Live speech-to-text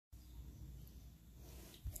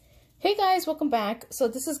guys, welcome back. So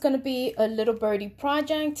this is going to be a little birdie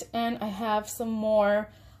project, and I have some more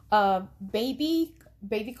baby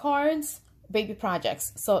cards, baby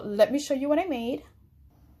projects. So let me show you what I made.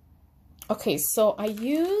 Okay, so I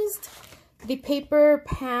used the paper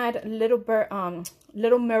pad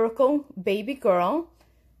Little Miracle Baby Girl.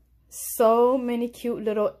 So many cute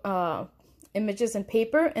little images in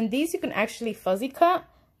paper, and these you can actually fuzzy cut.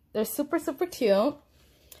 They're super cute.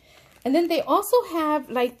 And then they also have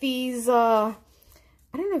like these I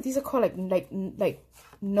don't know if these are called like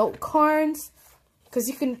note cards, because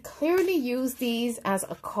you can clearly use these as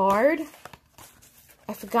a card.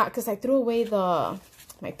 I forgot because I threw away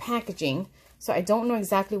my packaging, so I don't know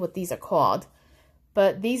exactly what these are called,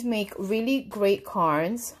 but these make really great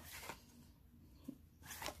cards,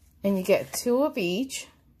 and you get 2 of each.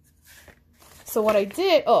 So what I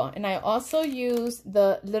did, and I also used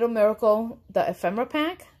the Little Miracle, the ephemera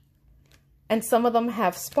pack. And some of them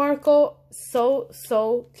have sparkle.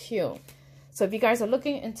 So cute. So if you guys are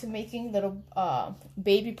looking into making little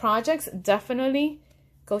baby projects, definitely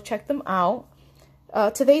go check them out.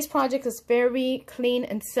 Today's project is very clean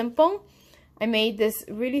and simple. I made this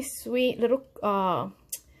really sweet little,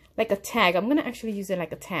 like a tag. I'm going to actually use it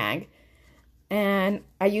like a tag. And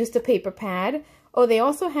I used the paper pad. Oh, they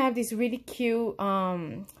also have these really cute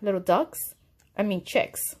little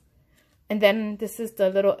chicks. And then this is the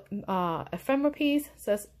little ephemera piece. It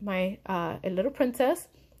says a little princess.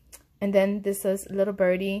 And then this is little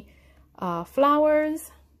birdie flowers.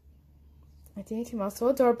 I think it came out so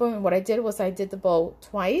adorable. And what I did was I did the bow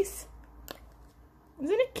twice.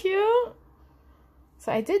 Isn't it cute?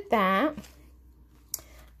 So I did that.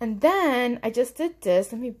 And then I just did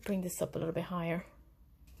this. Let me bring this up a little bit higher.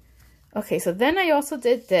 Okay, so then I also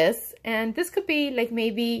did this. And this could be like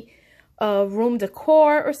maybe room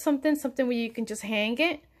decor or something where you can just hang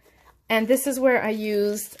it. And this is where I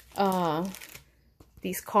used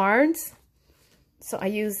these cards. So I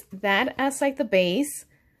use that as like the base,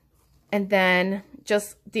 and then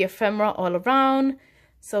just the ephemera all around.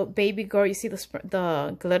 So baby girl, you see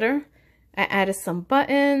the glitter. I added some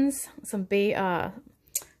buttons, some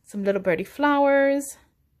little birdie flowers,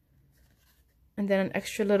 and then an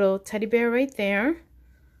extra little teddy bear right there.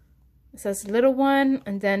 It says little one.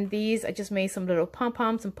 And then these, I just made some little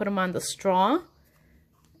pom-poms and put them on the straw.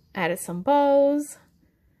 Added some bows.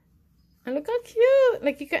 And look how cute.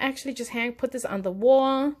 Like you could actually just put this on the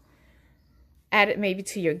wall. Add it maybe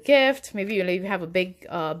to your gift. Maybe you have a big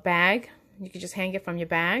bag. You could just hang it from your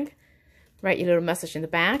bag. Write your little message in the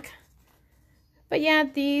back. But yeah,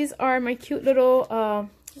 these are my cute little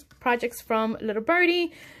projects from Little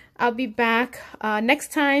Birdie. I'll be back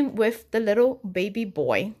next time with the little baby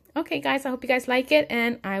boy. Okay, guys, I hope you guys like it,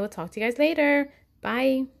 and I will talk to you guys later.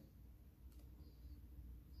 Bye.